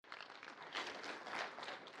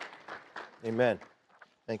Amen.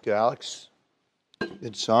 Thank you, Alex.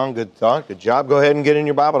 Good song, good thought, good job. Go ahead and get in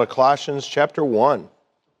your Bible to Colossians chapter 1.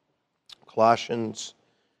 Colossians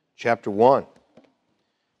chapter 1.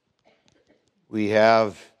 We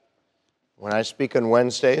have, when I speak on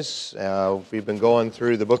Wednesdays, we've been going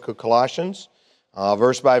through the book of Colossians,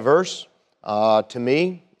 verse by verse. To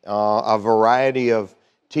me, a variety of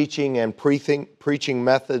teaching and preaching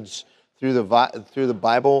methods through the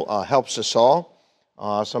Bible helps us all.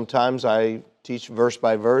 Sometimes I teach verse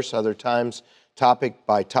by verse, other times topic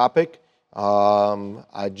by topic.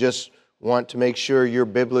 I just want to make sure you're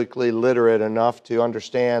biblically literate enough to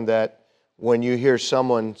understand that when you hear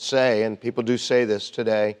someone say, and people do say this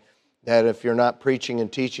today, that if you're not preaching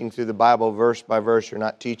and teaching through the Bible verse by verse, you're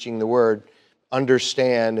not teaching the Word,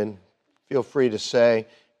 understand and feel free to say,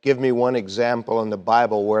 give me one example in the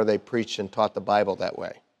Bible where they preached and taught the Bible that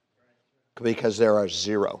way. Because there are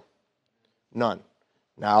zero. None.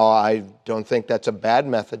 Now, I don't think that's a bad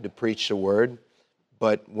method to preach the Word,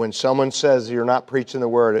 but when someone says you're not preaching the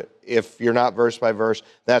Word, if you're not verse by verse,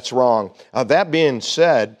 that's wrong. That being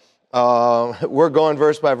said, we're going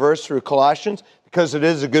verse by verse through Colossians because it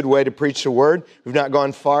is a good way to preach the Word. We've not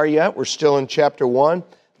gone far yet. We're still in chapter 1.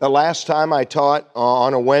 The last time I taught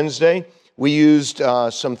on a Wednesday, we used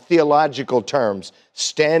some theological terms,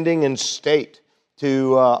 standing and state,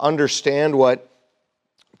 to understand what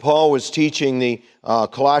Paul was teaching the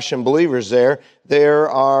Colossian believers there. There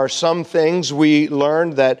are some things we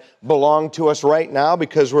learned that belong to us right now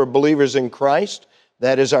because we're believers in Christ.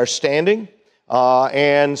 That is our standing.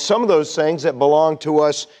 And some of those things that belong to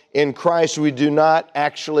us in Christ we do not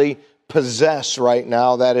actually possess right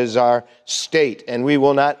now. That is our state. And we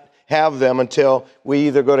will not have them until we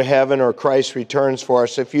either go to heaven or Christ returns for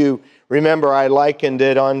us. If you remember, I likened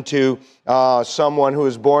it unto someone who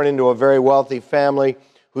was born into a very wealthy family,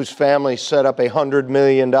 whose family set up $100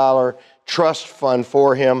 million trust fund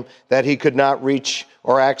for him that he could not reach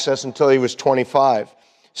or access until he was 25.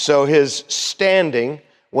 So his standing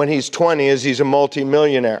when he's 20 is he's a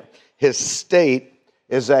multimillionaire. His state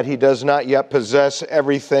is that he does not yet possess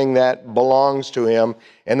everything that belongs to him,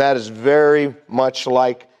 and that is very much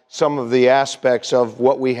like some of the aspects of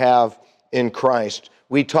what we have in Christ.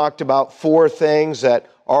 We talked about 4 things that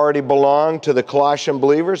already belong to the Colossian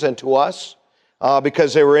believers and to us,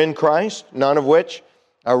 because they were in Christ, none of which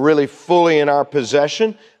are really fully in our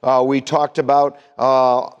possession. We talked about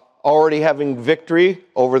already having victory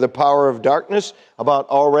over the power of darkness, about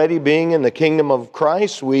already being in the kingdom of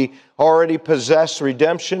Christ. We already possess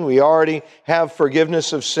redemption. We already have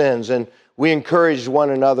forgiveness of sins. And we encourage one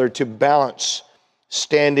another to balance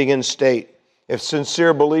standing and state. If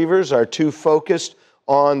sincere believers are too focused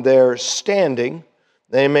on their standing,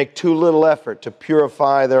 they make too little effort to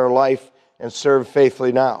purify their life and serve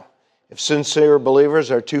faithfully now. If sincere believers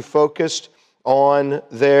are too focused on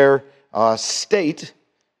their state,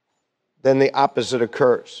 then the opposite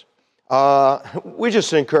occurs. We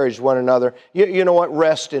just encourage one another. You know what?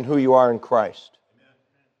 Rest in who you are in Christ.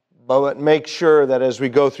 But make sure that as we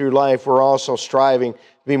go through life, we're also striving to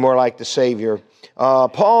be more like the Savior.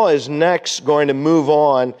 Paul is next going to move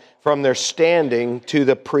on from their standing to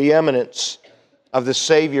the preeminence of the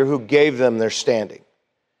Savior who gave them their standing.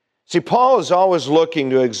 See, Paul is always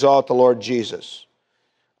looking to exalt the Lord Jesus,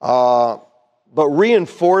 but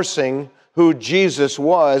reinforcing who Jesus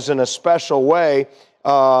was in a special way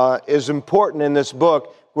is important in this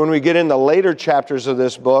book. When we get in the later chapters of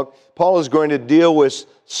this book, Paul is going to deal with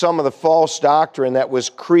some of the false doctrine that was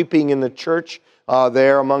creeping in the church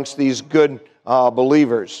there amongst these good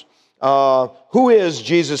believers. Who is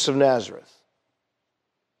Jesus of Nazareth?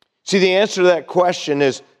 See, the answer to that question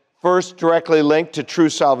is first directly linked to true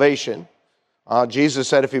salvation. Jesus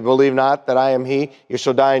said, if you believe not that I am He, you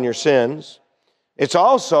shall die in your sins. It's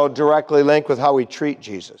also directly linked with how we treat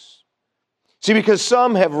Jesus. See, because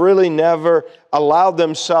some have really never allowed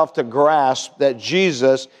themselves to grasp that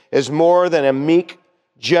Jesus is more than a meek,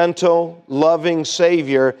 gentle, loving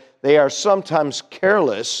Savior. They are sometimes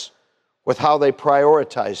careless with how they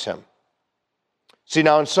prioritize Him. See,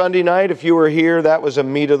 now on Sunday night, if you were here, that was a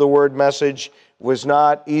meat of the word message. Was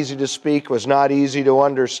not easy to speak, was not easy to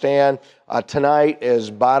understand. Tonight is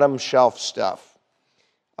bottom shelf stuff.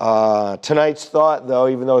 Tonight's thought, though,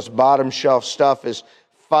 even though it's bottom shelf stuff, is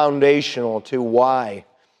foundational to why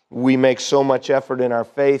we make so much effort in our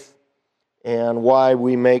faith and why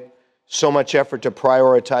we make so much effort to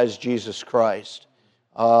prioritize Jesus Christ.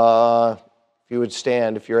 If you would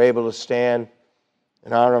stand, if you're able to stand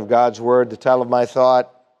in honor of God's Word, the title of my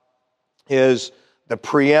thought is The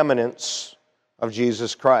Preeminence of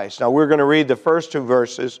Jesus Christ. Now, we're going to read the first 2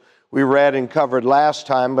 verses we read and covered last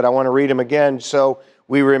time, but I want to read them again so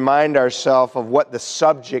we remind ourselves of what the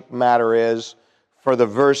subject matter is for the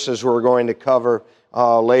verses we're going to cover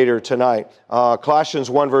later tonight. Colossians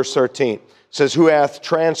 1 verse 13 says, who hath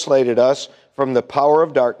translated us from the power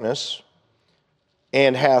of darkness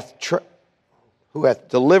and who hath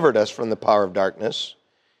delivered us from the power of darkness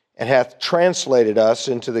and hath translated us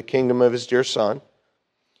into the kingdom of his dear Son,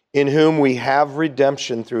 in whom we have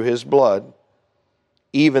redemption through his blood,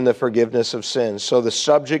 even the forgiveness of sins. So the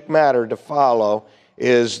subject matter to follow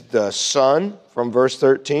is the Son from verse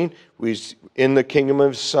 13. In the kingdom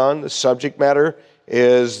of his Son, the subject matter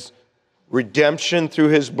is redemption through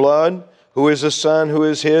his blood. Who is the Son? Who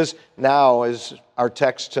is his? Now is our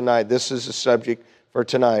text tonight. This is the subject for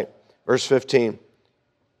tonight. Verse 15.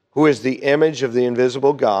 Who is the image of the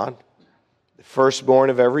invisible God, the firstborn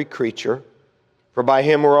of every creature? For by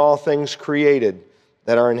him were all things created,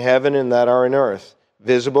 that are in heaven and that are in earth,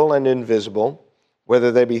 visible and invisible,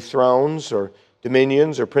 whether they be thrones or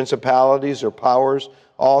dominions or principalities or powers.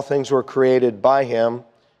 All things were created by him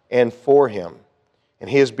and for him. And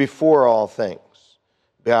he is before all things.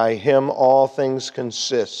 By him all things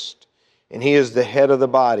consist. And he is the head of the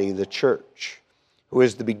body, the church, who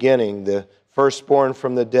is the beginning, the firstborn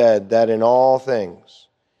from the dead, that in all things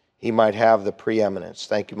he might have the preeminence.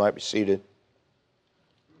 Thank you. Might be seated.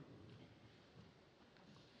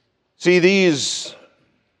 See, these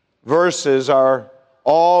verses are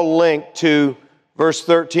all linked to verse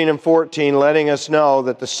 13 and 14, letting us know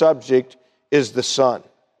that the subject is the Son,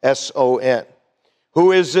 S-O-N.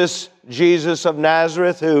 Who is this Jesus of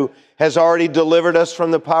Nazareth who has already delivered us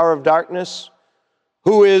from the power of darkness?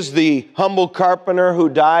 Who is the humble carpenter who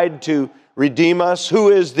died to redeem us? Who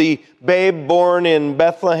is the babe born in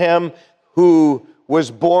Bethlehem who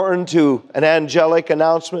was born to an angelic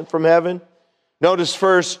announcement from heaven? Notice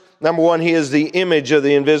first, number one, he is the image of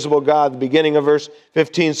the invisible God. The beginning of verse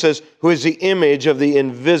 15 says, who is the image of the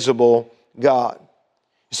invisible God.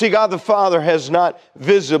 You see, God the Father has not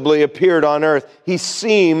visibly appeared on earth. He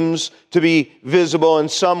seems to be visible in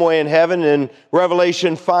some way in heaven. In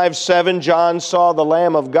Revelation 5:7, John saw the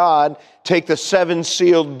Lamb of God take the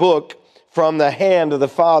seven-sealed book from the hand of the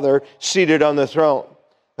Father seated on the throne.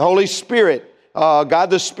 The Holy Spirit, God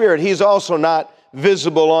the Spirit, he's also not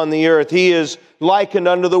visible on the earth. He is likened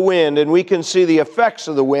unto the wind, and we can see the effects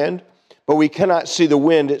of the wind, but we cannot see the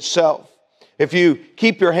wind itself. If you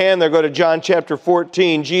keep your hand there, go to John chapter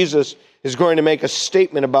 14. Jesus is going to make a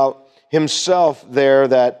statement about himself there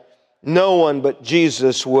that no one but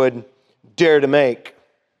Jesus would dare to make.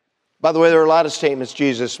 By the way, there are a lot of statements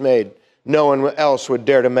Jesus made no one else would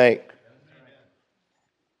dare to make.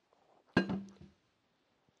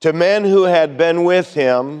 To men who had been with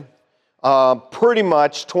him pretty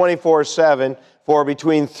much 24/7 for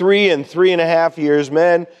between 3 and 3.5 years,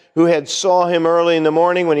 men who had saw him early in the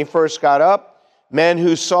morning when he first got up, men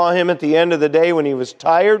who saw him at the end of the day when he was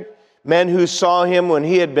tired, men who saw him when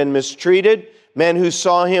he had been mistreated, men who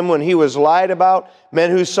saw him when he was lied about, men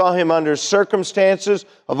who saw him under circumstances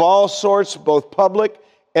of all sorts, both public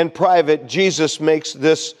and private. Jesus makes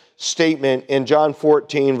this statement in John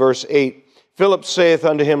 14, verse 8. Philip saith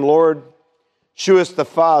unto him, Lord, shew us the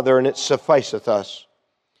Father, and it sufficeth us.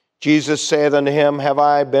 Jesus saith unto him, have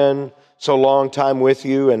I been so long time with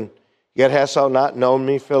you, and yet hast thou not known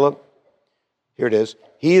me, Philip? Here it is.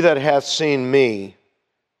 He that hath seen me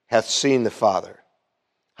hath seen the Father.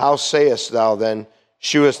 How sayest thou then,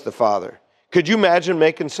 shew us the Father? Could you imagine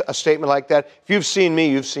making a statement like that? If you've seen me,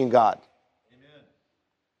 you've seen God.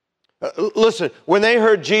 Listen, when they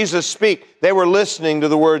heard Jesus speak, they were listening to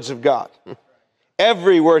the words of God.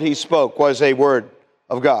 Every word he spoke was a word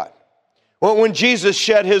of God. Well, when Jesus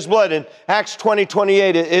shed his blood in Acts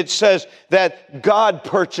 20:28, it says that God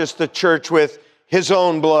purchased the church with his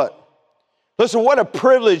own blood. Listen, what a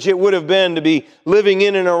privilege it would have been to be living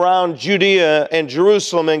in and around Judea and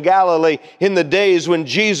Jerusalem and Galilee in the days when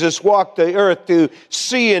Jesus walked the earth, to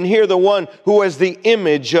see and hear the one who was the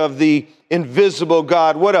image of the invisible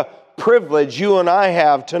God. What a privilege you and I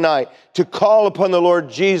have tonight to call upon the Lord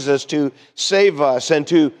Jesus to save us and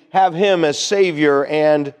to have him as Savior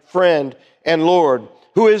and friend and Lord.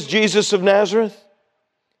 Who is Jesus of Nazareth?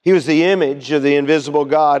 He was the image of the invisible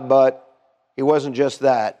God, but he wasn't just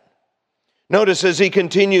that. Notice as he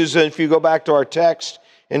continues, if you go back to our text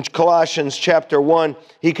in Colossians chapter 1,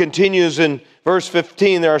 he continues in verse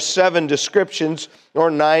 15. There are 7 descriptions, or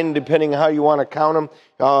 9, depending on how you want to count them.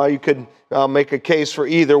 You could make a case for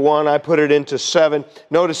either one. I put it into 7.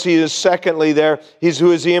 Notice he is secondly there. He's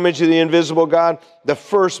who is the image of the invisible God, the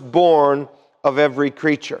firstborn of every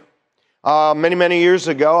creature. Many years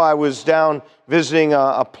ago, I was down visiting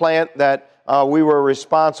a plant that we were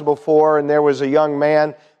responsible for, and there was a young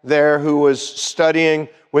man there who was studying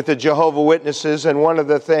with the Jehovah's Witnesses, and one of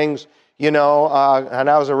the things, and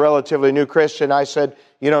I was a relatively new Christian, I said,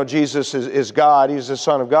 Jesus is God, He's the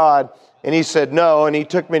Son of God. And he said no, and he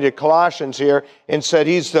took me to Colossians here and said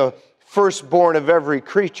He's the firstborn of every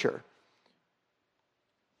creature.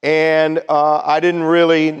 And I didn't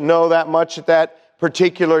really know that much at that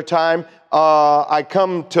particular time. I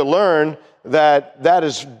come to learn that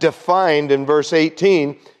is defined in verse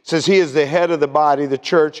 18. It says He is the head of the body, the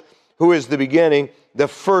church, who is the beginning, the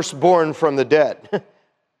firstborn from the dead.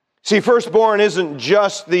 See, firstborn isn't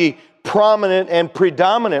just the prominent and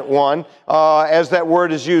predominant one, as that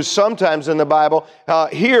word is used sometimes in the Bible.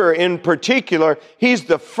 Here in particular, He's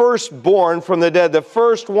the firstborn from the dead, the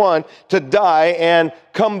first one to die and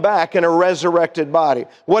come back in a resurrected body.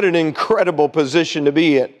 What an incredible position to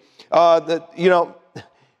be in.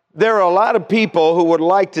 There are a lot of people who would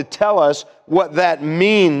like to tell us what that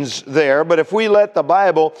means there, but if we let the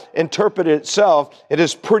Bible interpret it itself, it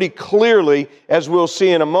is pretty clearly, as we'll see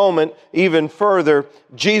in a moment, even further,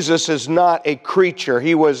 Jesus is not a creature.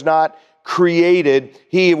 He was not created.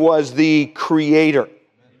 He was the Creator. Amen.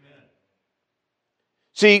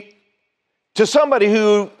 See, to somebody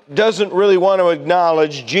who doesn't really want to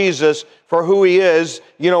acknowledge Jesus for who He is,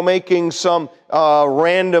 making some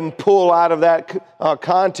random pull out of that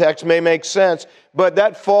context may make sense, but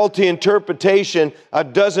that faulty interpretation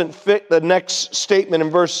doesn't fit the next statement in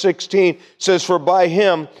verse 16. It says, for by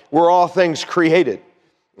Him were all things created.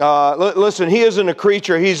 Listen, He isn't a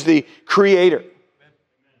creature, He's the Creator.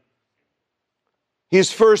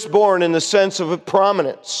 He's firstborn in the sense of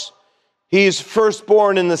prominence. He's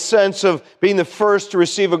firstborn in the sense of being the first to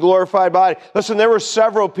receive a glorified body. Listen, there were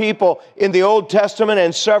several people in the Old Testament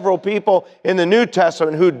and several people in the New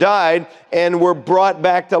Testament who died and were brought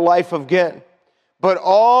back to life again. But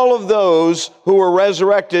all of those who were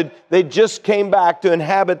resurrected, they just came back to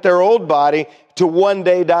inhabit their old body to one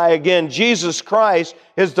day die again. Jesus Christ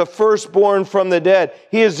is the firstborn from the dead.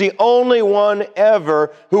 He is the only one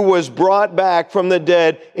ever who was brought back from the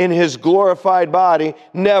dead in His glorified body,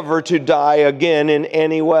 never to die again in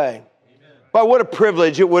any way. Amen. But what a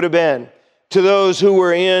privilege it would have been to those who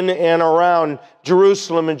were in and around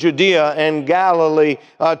Jerusalem and Judea and Galilee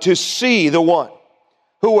to see the one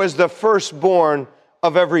who was the firstborn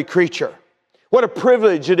of every creature. What a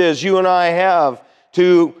privilege it is you and I have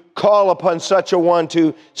to call upon such a one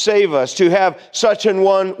to save us, to have such an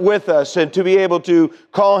one with us, and to be able to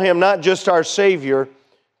call Him not just our Savior,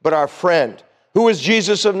 but our friend. Who is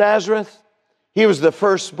Jesus of Nazareth? He was the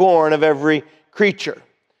firstborn of every creature.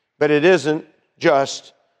 But it isn't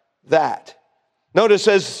just that. Notice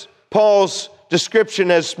as Paul's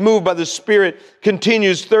description as moved by the Spirit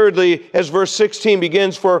continues thirdly as verse 16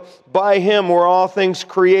 begins, for by Him were all things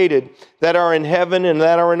created that are in heaven and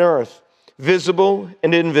that are in earth, visible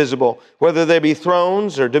and invisible, whether they be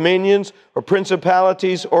thrones or dominions or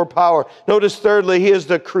principalities or power. Notice thirdly, He is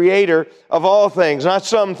the Creator of all things, not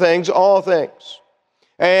some things, all things.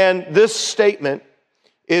 And this statement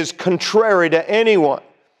is contrary to anyone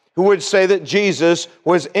who would say that Jesus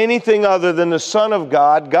was anything other than the Son of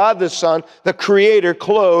God, God the Son, the Creator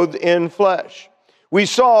clothed in flesh. We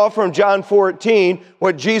saw from John 14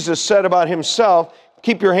 what Jesus said about Himself.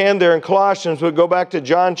 Keep your hand there in Colossians. We'll go back to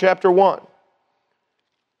John chapter 1.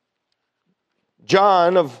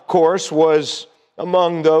 John, of course, was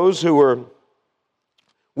among those who were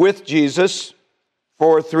with Jesus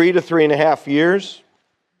for 3 to 3.5 years.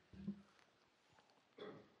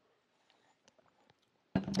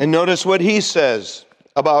 And notice what he says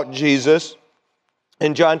about Jesus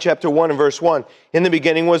in John chapter 1 and verse 1. In the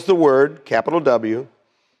beginning was the Word, capital W.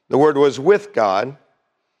 The Word was with God,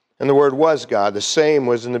 and the Word was God. The same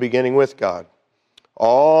was in the beginning with God.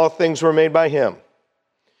 All things were made by Him,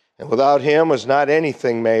 and without Him was not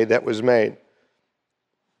anything made that was made.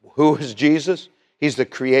 Who is Jesus? He's the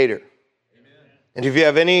Creator. Amen. And if you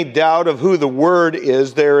have any doubt of who the Word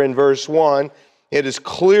is there in verse 1, it is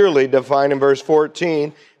clearly defined in verse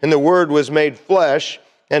 14. And the Word was made flesh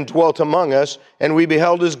and dwelt among us, and we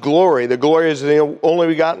beheld His glory. The glory is the only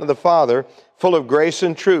begotten of the Father, full of grace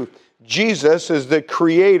and truth. Jesus is the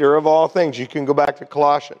Creator of all things. You can go back to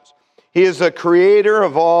Colossians. He is the Creator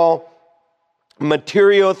of all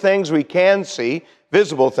material things we can see,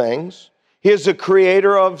 visible things. He is the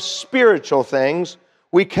Creator of spiritual things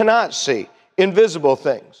we cannot see, invisible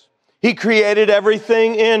things. He created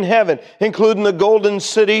everything in heaven, including the golden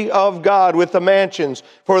city of God with the mansions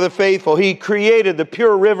for the faithful. He created the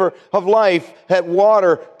pure river of life, that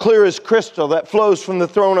water clear as crystal that flows from the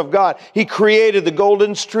throne of God. He created the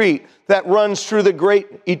golden street that runs through the great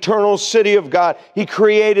eternal city of God. He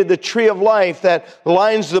created the tree of life that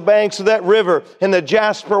lines the banks of that river, and the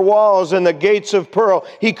jasper walls and the gates of pearl.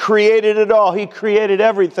 He created it all. He created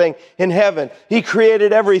everything in heaven. He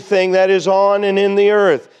created everything that is on and in the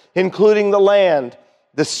earth, including the land,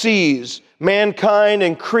 the seas, mankind,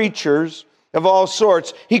 and creatures of all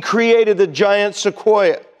sorts. He created the giant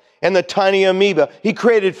sequoia and the tiny amoeba. He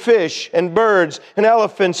created fish and birds and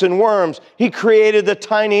elephants and worms. He created the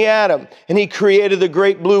tiny atom, and He created the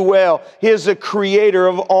great blue whale. He is the creator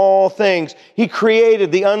of all things. He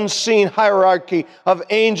created the unseen hierarchy of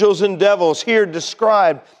angels and devils, here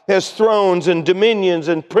described as thrones and dominions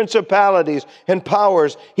and principalities and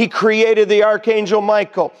powers. He created the archangel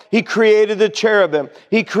Michael. He created the cherubim.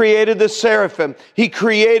 He created the seraphim. He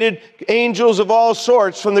created angels of all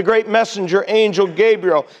sorts, from the great messenger angel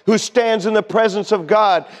Gabriel, who stands in the presence of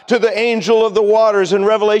God, to the angel of the waters in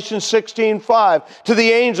Revelation 16:5, to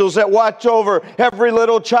the angels that watch over every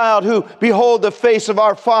little child who behold the face of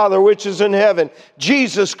our Father which is in heaven.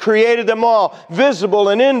 Jesus created them all, visible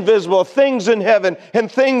and invisible, things in heaven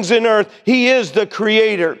and things in earth. He is the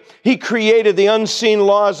creator. He created the unseen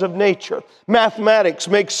laws of nature. Mathematics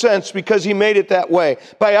makes sense because He made it that way.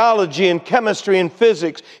 Biology and chemistry and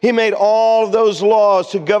physics. He made all of those laws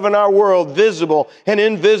to govern our world, visible and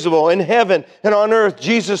invisible, in heaven and on earth.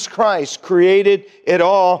 Jesus Christ created it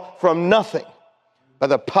all from nothing by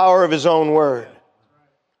the power of His own word.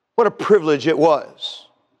 What a privilege it was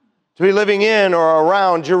to be living in or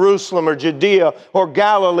around Jerusalem or Judea or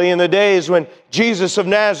Galilee in the days when Jesus of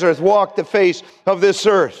Nazareth walked the face of this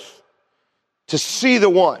earth, to see the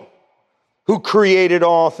one who created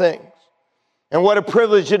all things. And what a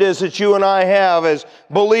privilege it is that you and I have as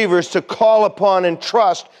believers to call upon and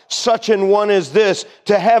trust such an one as this,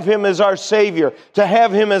 to have Him as our Savior, to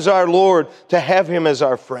have Him as our Lord, to have Him as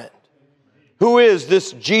our friend. Who is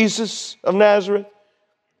this Jesus of Nazareth?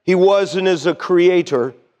 He was and is a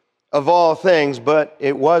creator of all things, but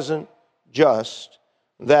it wasn't just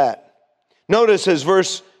that. Notice as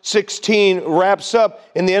verse 16 wraps up,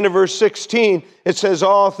 in the end of verse 16, it says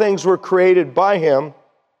all things were created by Him.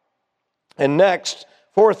 And next,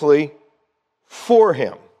 fourthly, for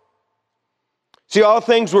Him. See, all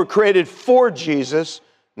things were created for Jesus,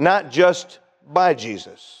 not just by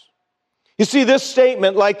Jesus. You see, this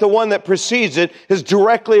statement, like the one that precedes it, is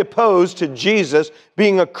directly opposed to Jesus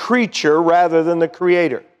being a creature rather than the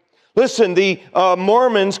creator. Listen, the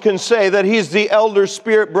Mormons can say that He's the elder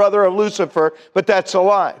spirit brother of Lucifer, but that's a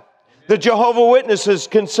lie. The Jehovah's Witnesses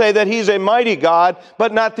can say that He's a mighty God,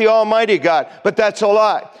 but not the Almighty God, but that's a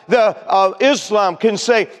lie. The Islam can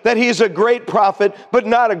say that He's a great prophet, but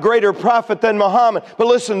not a greater prophet than Muhammad. But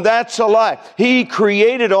listen, that's a lie. He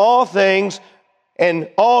created all things, and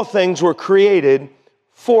all things were created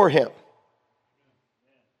for Him.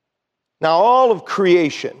 Now, all of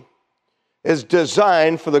creation is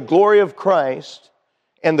designed for the glory of Christ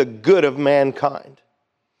and the good of mankind.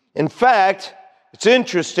 In fact, it's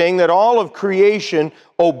interesting that all of creation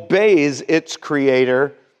obeys its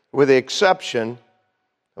Creator with the exception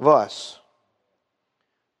of us.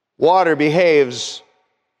 Water behaves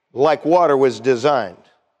like water was designed.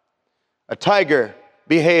 A tiger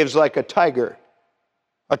behaves like a tiger.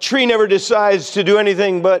 A tree never decides to do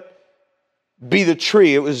anything but be the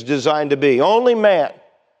tree it was designed to be. Only man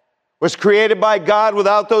was created by God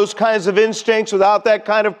without those kinds of instincts, without that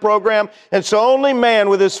kind of program. And so only man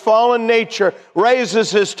with his fallen nature raises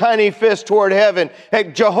his tiny fist toward heaven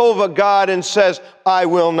at Jehovah God and says, I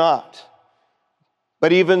will not.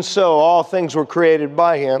 But even so, all things were created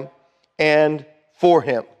by Him and for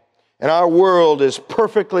Him. And our world is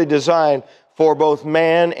perfectly designed for both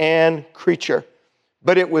man and creature.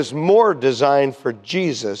 But it was more designed for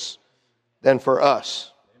Jesus than for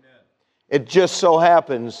us. Amen. It just so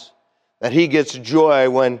happens that He gets joy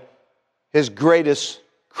when His greatest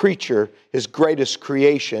creature, His greatest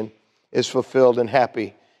creation is fulfilled and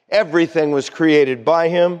happy. Everything was created by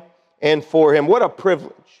Him and for Him. What a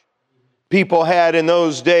privilege people had in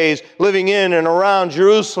those days, living in and around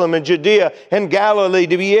Jerusalem and Judea and Galilee,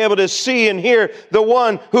 to be able to see and hear the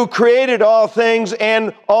one who created all things,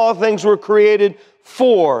 and all things were created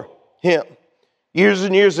for Him. Years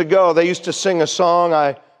and years ago, they used to sing a song.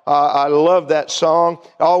 I love that song.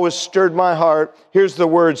 It always stirred my heart. Here's the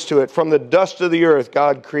words to it. From the dust of the earth,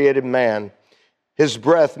 God created man. His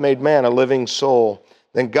breath made man a living soul.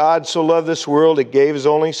 Then God so loved this world, He gave His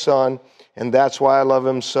only Son, and that's why I love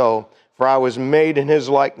Him so. For I was made in his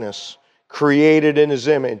likeness, created in his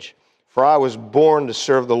image. For I was born to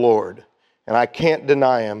serve the Lord, and I can't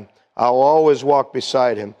deny him. I'll always walk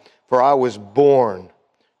beside him, for I was born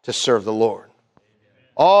to serve the Lord.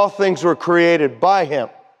 All things were created by him.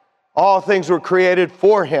 All things were created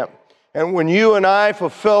for him. And when you and I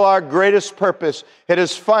fulfill our greatest purpose, it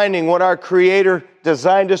is finding what our Creator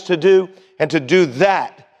designed us to do, and to do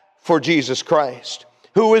that for Jesus Christ.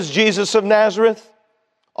 Who is Jesus of Nazareth?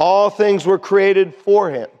 All things were created for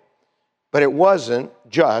him. But it wasn't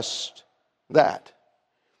just that.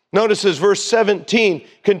 Notice as verse 17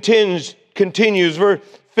 continues.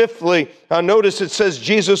 Fifthly, notice it says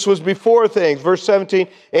Jesus was before things. Verse 17,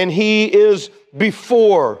 and he is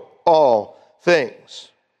before all things.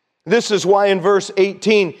 This is why in verse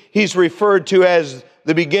 18 he's referred to as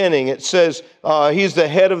the beginning. It says he's the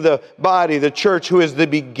head of the body, the church, who is the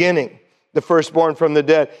beginning, the firstborn from the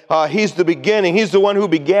dead. He's the beginning. He's the one who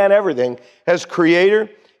began everything as creator.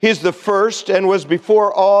 He's the first and was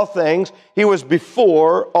before all things. He was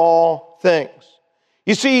before all things.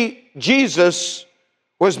 You see, Jesus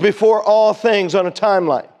was before all things on a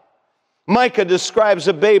timeline. Micah describes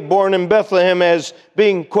a babe born in Bethlehem as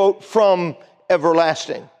being, quote, from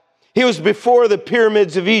everlasting. He was before the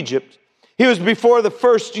pyramids of Egypt. He was before the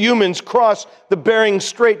first humans crossed the Bering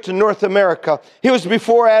Strait to North America. He was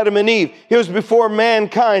before Adam and Eve. He was before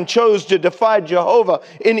mankind chose to defy Jehovah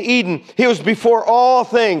in Eden. He was before all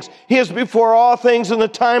things. He is before all things in the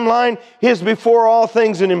timeline. He is before all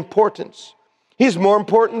things in importance. He's more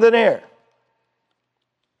important than air.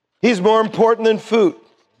 He's more important than food.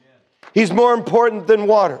 He's more important than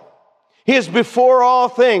water. He is before all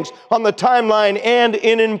things on the timeline and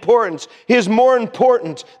in importance. He is more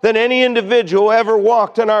important than any individual ever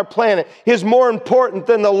walked on our planet. He is more important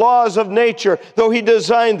than the laws of nature, though he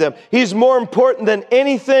designed them. He's more important than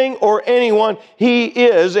anything or anyone. He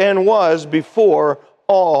is and was before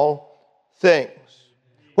all things.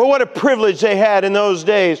 Well, what a privilege they had in those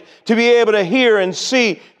days to be able to hear and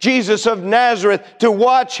see Jesus of Nazareth, to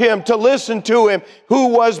watch him, to listen to him, who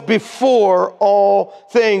was before all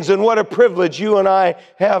things. And what a privilege you and I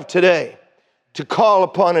have today to call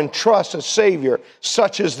upon and trust a Savior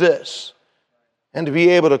such as this, and to be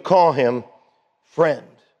able to call him friend.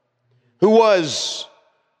 Who was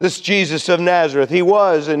this Jesus of Nazareth? He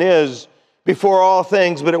was and is before all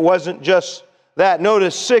things, but it wasn't just that.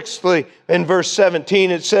 Notice sixthly, in verse 17,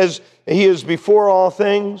 it says, he is before all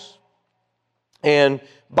things, and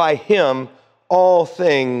by him all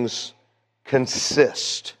things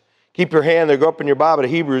consist. Keep your hand there, go up in your Bible to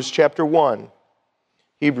Hebrews chapter 1.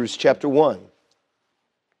 Hebrews chapter 1.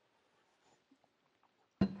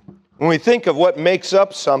 When we think of what makes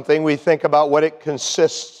up something, we think about what it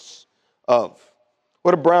consists of.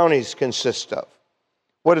 What do brownies consist of?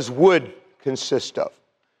 What does wood consist of?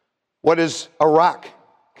 What does a rock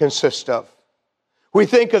consist of? We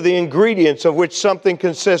think of the ingredients of which something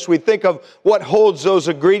consists. We think of what holds those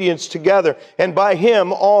ingredients together. And by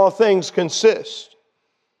him, all things consist.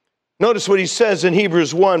 Notice what he says in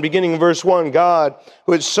Hebrews 1, beginning in verse 1. God,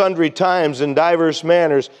 who at sundry times and divers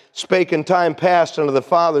manners spake in time past unto the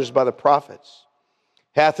fathers by the prophets,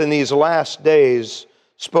 hath in these last days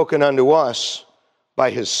spoken unto us by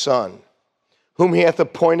his Son, whom he hath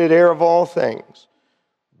appointed heir of all things,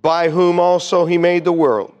 by whom also he made the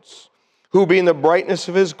worlds, who being the brightness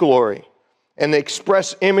of his glory and the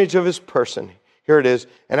express image of his person, here it is,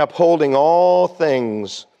 and upholding all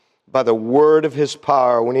things by the word of his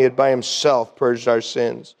power, when he had by himself purged our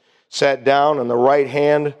sins, sat down on the right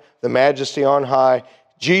hand, the majesty on high.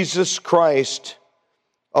 Jesus Christ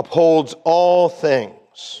upholds all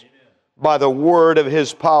things by the word of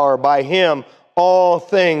his power. By him all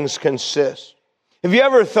things consist. Have you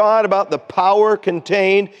ever thought about the power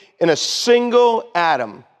contained in a single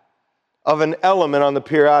atom of an element on the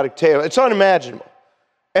periodic table? It's unimaginable.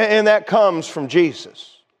 And that comes from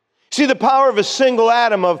Jesus. See, the power of a single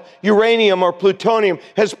atom of uranium or plutonium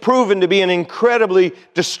has proven to be an incredibly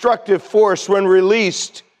destructive force when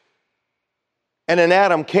released, and an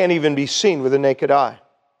atom can't even be seen with the naked eye.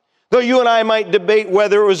 Though you and I might debate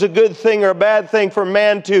whether it was a good thing or a bad thing for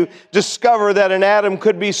man to discover that an atom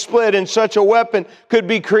could be split and such a weapon could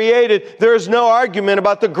be created, there is no argument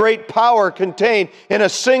about the great power contained in a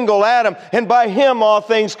single atom. And by him all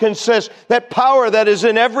things consist. That power that is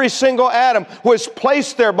in every single atom was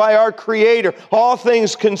placed there by our Creator. All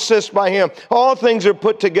things consist by him. All things are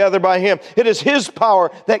put together by him. It is his power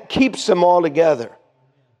that keeps them all together.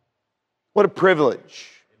 What a privilege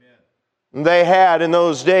they had in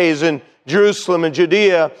those days in Jerusalem and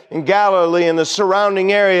Judea and Galilee and the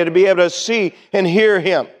surrounding area to be able to see and hear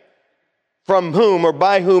him, from whom or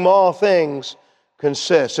by whom all things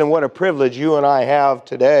consists. And what a privilege you and I have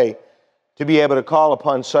today to be able to call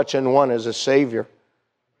upon such an one as a Savior,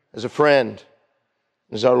 as a friend,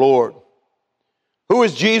 as our Lord. Who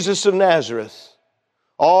is Jesus of Nazareth?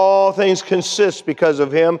 All things consist because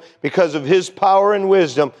of Him, because of His power and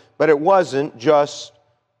wisdom, but it wasn't just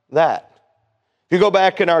that. If you go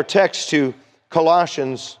back in our text to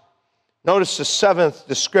Colossians, notice the 7th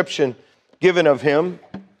description given of Him.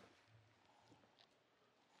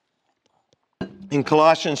 In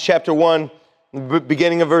Colossians chapter 1,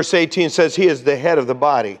 beginning of verse 18, says, He is the head of the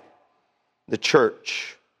body, the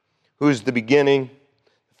church, who is the beginning,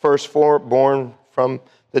 firstborn from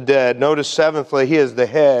the dead. Notice, seventhly, He is the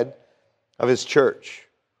head of His church.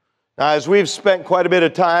 Now, as we've spent quite a bit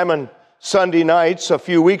of time on Sunday nights a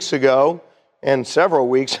few weeks ago, and several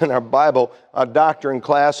weeks in our Bible doctrine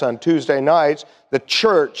class on Tuesday nights, the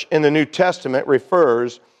church in the New Testament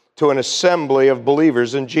refers to an assembly of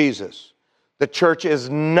believers in Jesus. The church is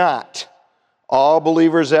not all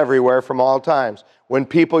believers everywhere from all times. When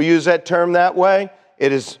people use that term that way,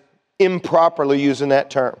 it is improperly using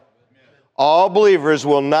that term. All believers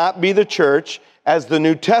will not be the church, as the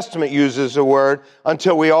New Testament uses the word,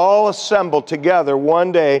 until we all assemble together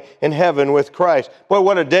one day in heaven with Christ. Boy,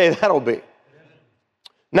 what a day that'll be.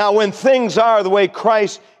 Now, when things are the way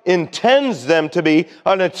Christ intends them to be,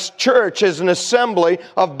 and its church is an assembly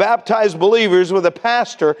of baptized believers with a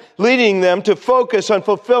pastor leading them to focus on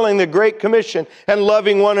fulfilling the Great Commission and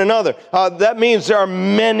loving one another. That means there are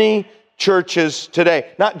many churches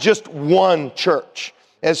today, not just one church,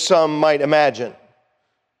 as some might imagine.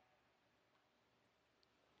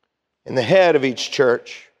 And the head of each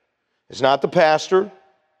church is not the pastor,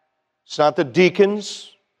 it's not the deacons,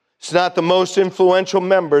 it's not the most influential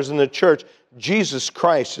members in the church. Jesus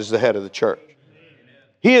Christ is the head of the church.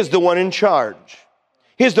 He is the one in charge.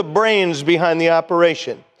 He is the brains behind the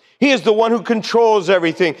operation. He is the one who controls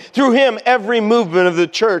everything. Through Him, every movement of the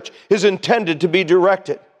church is intended to be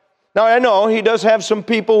directed. Now, I know He does have some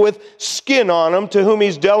people with skin on Him to whom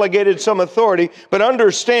He's delegated some authority, but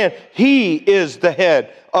understand, He is the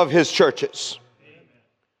head of His churches.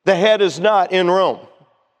 The head is not in Rome.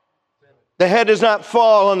 The head does not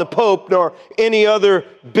fall on the Pope nor any other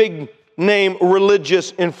big name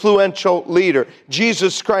religious influential leader.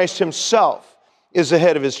 Jesus Christ Himself is the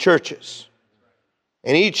head of His churches.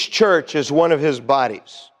 And each church is one of His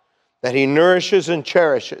bodies that He nourishes and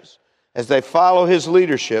cherishes as they follow His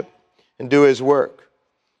leadership and do His work.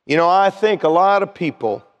 You know, I think a lot of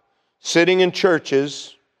people sitting in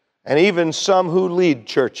churches, and even some who lead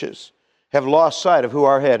churches, have lost sight of who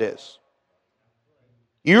our head is.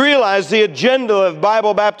 You realize the agenda of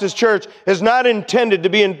Bible Baptist Church is not intended to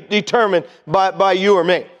be determined by you or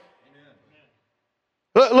me.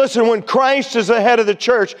 Listen, when Christ is the head of the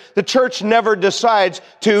church never decides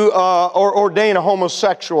to ordain a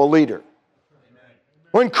homosexual leader.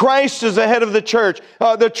 When Christ is the head of the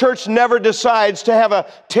church never decides to have a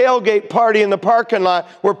tailgate party in the parking lot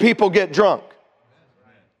where people get drunk.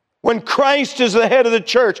 When Christ is the head of the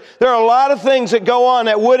church, there are a lot of things that go on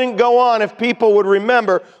that wouldn't go on if people would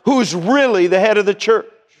remember who's really the head of the church.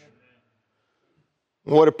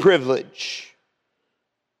 What a privilege.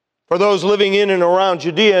 For those living in and around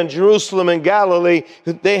Judea and Jerusalem and Galilee,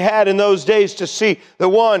 they had in those days to see the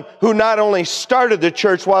one who not only started the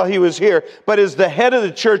church while He was here, but is the head of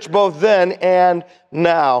the church both then and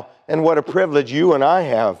now. And what a privilege you and I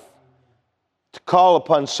have to call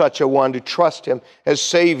upon such a one, to trust Him as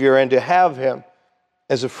Savior and to have Him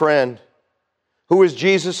as a friend. Who is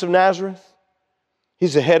Jesus of Nazareth?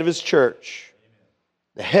 He's the head of His church,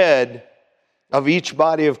 the head of each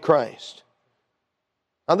body of Christ.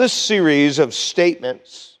 Now, this series of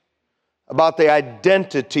statements about the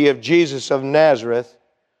identity of Jesus of Nazareth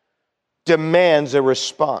demands a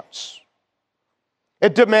response.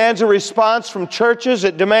 It demands a response from churches.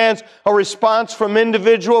 It demands a response from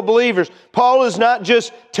individual believers. Paul is not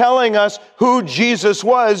just telling us who Jesus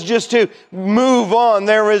was just to move on.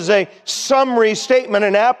 There is a summary statement,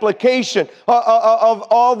 an application of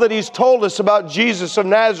all that he's told us about Jesus of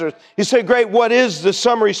Nazareth. You say, great, what is the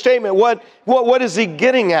summary statement? What is he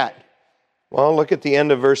getting at? Well, look at the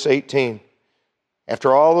end of verse 18.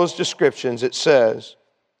 After all those descriptions, it says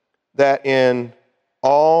that in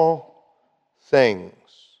all things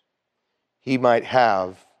He might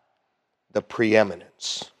have the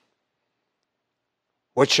preeminence.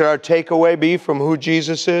 What should our takeaway be from who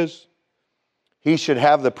Jesus is? He should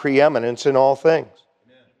have the preeminence in all things.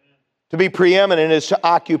 Amen. To be preeminent is to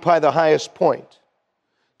occupy the highest point.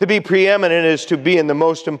 To be preeminent is to be in the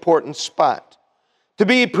most important spot. To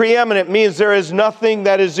be preeminent means there is nothing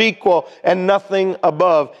that is equal and nothing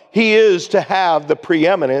above. He is to have the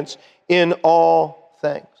preeminence in all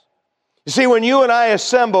things. You see, when you and I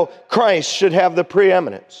assemble, Christ should have the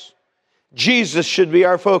preeminence. Jesus should be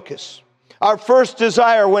our focus. Our first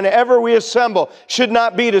desire whenever we assemble should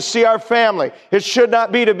not be to see our family. It should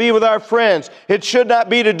not be to be with our friends. It should not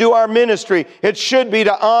be to do our ministry. It should be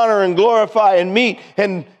to honor and glorify and meet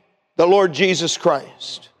and the Lord Jesus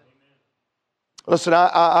Christ. Listen,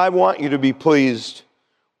 I want you to be pleased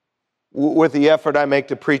with the effort I make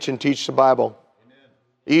to preach and teach the Bible.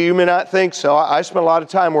 You may not think so. I spend a lot of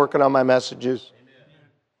time working on my messages.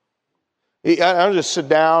 I don't just sit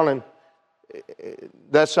down and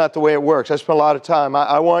that's not the way it works. I spend a lot of time.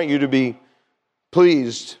 I want you to be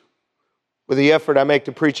pleased with the effort I make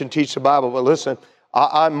to preach and teach the Bible. But listen,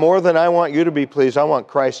 I'm more than I want you to be pleased. I want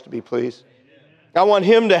Christ to be pleased. I want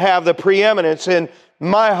Him to have the preeminence in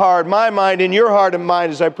my heart, my mind, in your heart and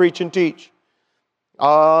mind as I preach and teach.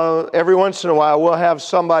 Every once in a while, we'll have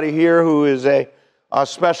somebody here who is a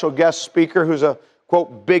special guest speaker who's a,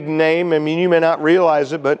 quote, big name. I mean, you may not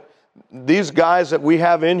realize it, but these guys that we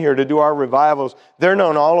have in here to do our revivals, they're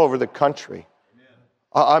known all over the country.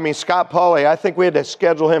 I mean, Scott Pauley, I think we had to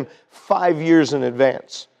schedule him 5 years in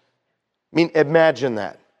advance. I mean, imagine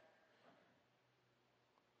that.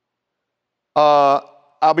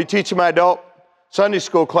 I'll be teaching my adult Sunday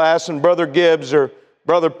school class, and Brother Gibbs or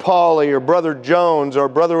Brother Pauley or Brother Jones or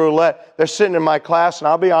Brother Roulette, they're sitting in my class, and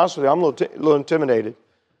I'll be honest with you, I'm a little intimidated.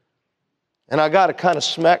 And I got to kind of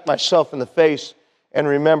smack myself in the face and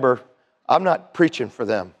remember, I'm not preaching for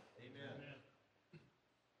them. Amen.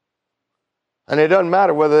 And it doesn't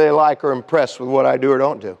matter whether they like or impressed with what I do or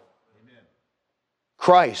don't do. Amen.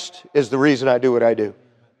 Christ is the reason I do what I do. Amen.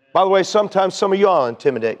 By the way, sometimes some of y'all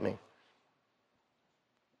intimidate me.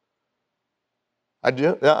 I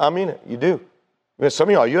do. I mean it. You do. I mean, some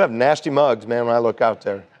of y'all, you have nasty mugs, man, when I look out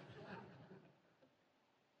there.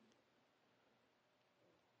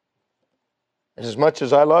 And as much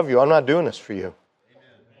as I love you, I'm not doing this for you.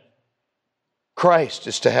 Christ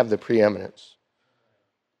is to have the preeminence.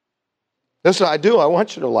 Listen, I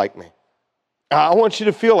want you to like me. I want you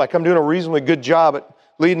to feel like I'm doing a reasonably good job at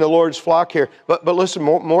leading the Lord's flock here. But listen,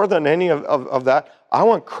 more than any of that, I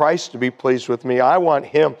want Christ to be pleased with me. I want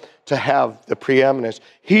Him to have the preeminence.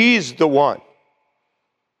 He's the one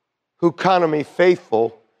who counted me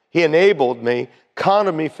faithful. He enabled me,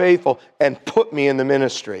 counted me faithful, and put me in the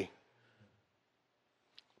ministry.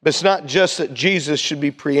 But it's not just that Jesus should be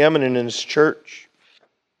preeminent in His church.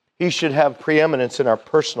 He should have preeminence in our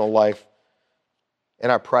personal life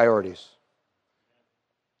and our priorities.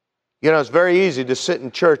 You know, it's very easy to sit in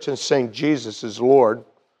church and sing Jesus is Lord.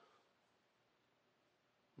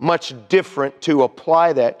 Much different to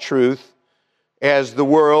apply that truth as the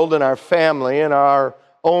world and our family and our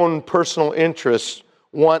own personal interests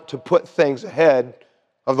want to put things ahead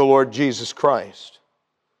of the Lord Jesus Christ.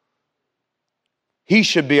 He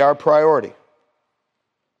should be our priority.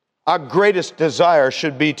 Our greatest desire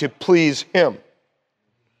should be to please Him.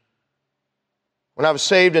 When I was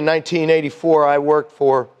saved in 1984, I worked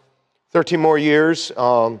for 13 more years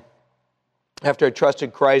after I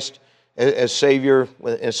trusted Christ as Savior in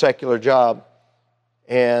a secular job.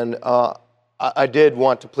 And I did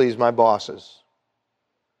want to please my bosses.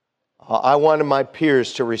 I wanted my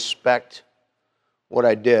peers to respect what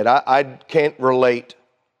I did. I can't relate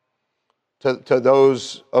to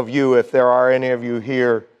those of you, if there are any of you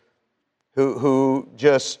here, who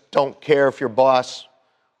just don't care if your boss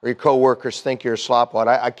or your coworkers think you're a slopwad.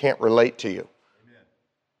 I can't relate to you.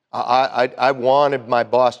 I wanted my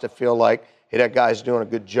boss to feel like, hey, that guy's doing a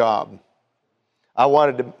good job. I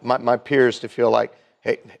wanted my peers to feel like,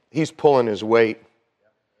 hey, he's pulling his weight.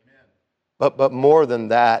 But more than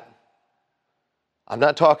that, I'm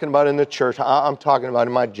not talking about in the church. I'm talking about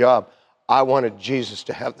in my job. I wanted Jesus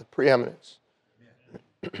to have the preeminence.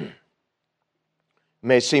 It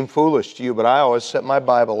may seem foolish to you, but I always set my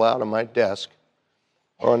Bible out on my desk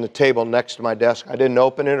or on the table next to my desk. I didn't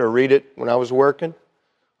open it or read it when I was working.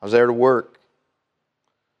 I was there to work.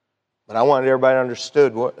 But I wanted everybody to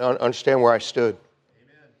understand where I stood.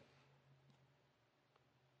 Amen.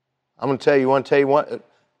 I'm going to tell you,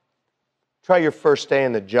 try your first day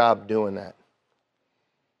in the job doing that.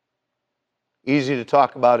 Easy to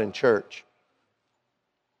talk about in church.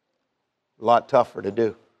 A lot tougher to do.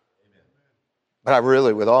 Amen. But I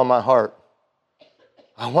really, with all my heart,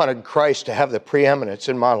 I wanted Christ to have the preeminence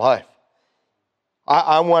in my life.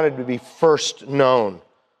 I wanted to be first known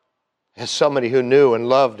as somebody who knew and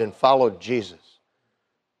loved and followed Jesus.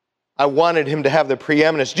 I wanted Him to have the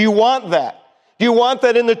preeminence. Do you want that? Do you want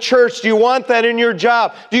that in the church? Do you want that in your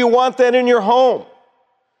job? Do you want that in your home?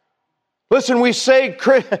 Listen, we say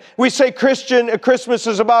Christmas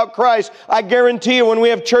is about Christ. I guarantee you when we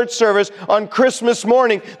have church service on Christmas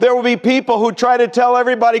morning, there will be people who try to tell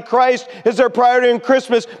everybody Christ is their priority in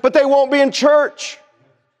Christmas, but they won't be in church.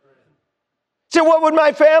 So what would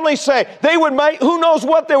my family say? Who knows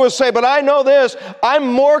what they would say, but I know this. I'm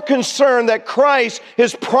more concerned that Christ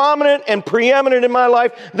is prominent and preeminent in my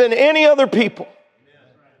life than any other people.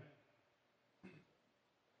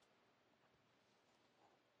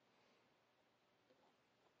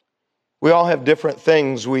 We all have different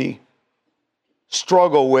things we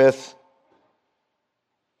struggle with,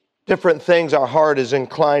 different things our heart is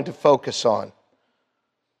inclined to focus on.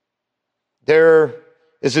 There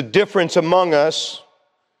is a difference among us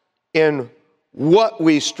in what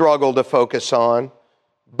we struggle to focus on,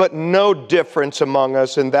 but no difference among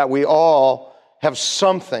us in that we all have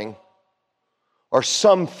something or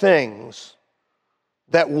some things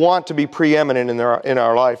that want to be preeminent in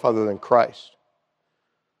our life other than Christ.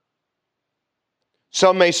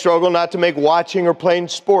 Some may struggle not to make watching or playing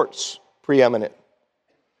sports preeminent.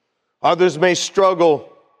 Others may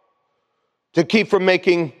struggle to keep from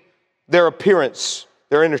making their appearance,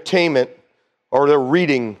 their entertainment, or their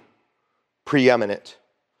reading preeminent.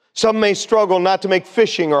 Some may struggle not to make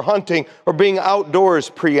fishing or hunting or being outdoors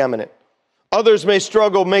preeminent. Others may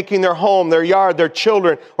struggle making their home, their yard, their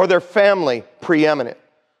children, or their family preeminent.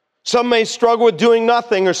 Some may struggle with doing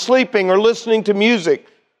nothing or sleeping or listening to music,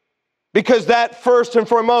 because that first and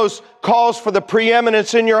foremost calls for the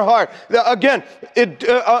preeminence in your heart. Again,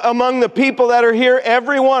 among the people that are here,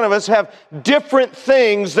 every one of us have different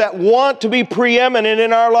things that want to be preeminent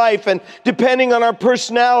in our life. And depending on our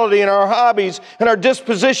personality and our hobbies and our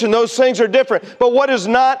disposition, those things are different. But what is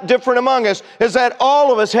not different among us is that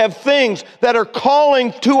all of us have things that are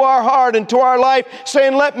calling to our heart and to our life,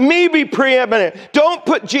 saying, let me be preeminent. Don't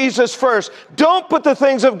put Jesus first. Don't put the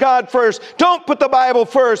things of God first. Don't put the Bible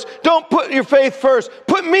first. Don't put your faith first.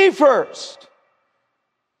 Put me first.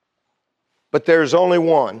 But there's only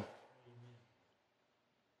one,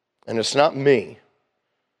 and it's not me.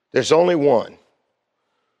 There's only one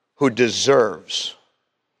who deserves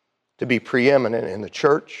to be preeminent in the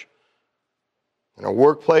church, in our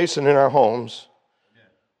workplace, and in our homes,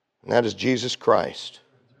 and that is Jesus Christ,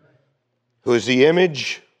 who is the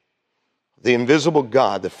image of the invisible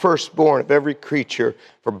God, the firstborn of every creature.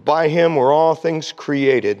 For by him were all things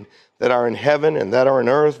created, that are in heaven and that are in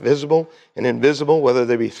earth, visible and invisible, whether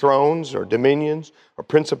they be thrones or dominions or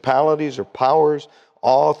principalities or powers.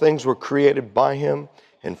 All things were created by him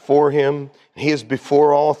and for him. He is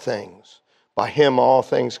before all things. By him all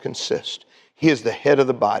things consist. He is the head of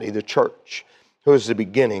the body, the church, who is the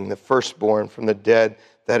beginning, the firstborn from the dead,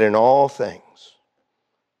 that in all things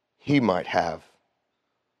he might have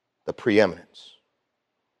the preeminence.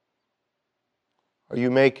 Are you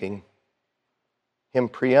making him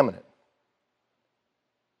preeminent?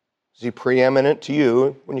 Is he preeminent to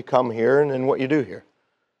you when you come here and in what you do here?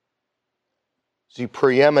 Is he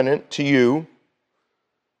preeminent to you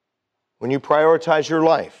when you prioritize your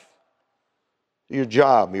life, your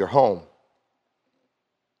job, your home,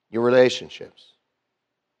 your relationships?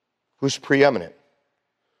 Who's preeminent?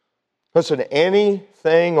 Listen,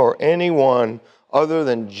 anything or anyone other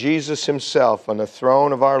than Jesus himself on the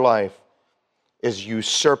throne of our life is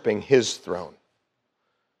usurping his throne.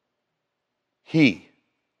 He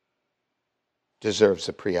deserves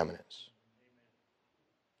the preeminence.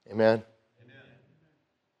 Amen? Amen?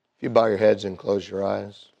 If you bow your heads and close your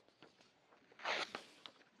eyes.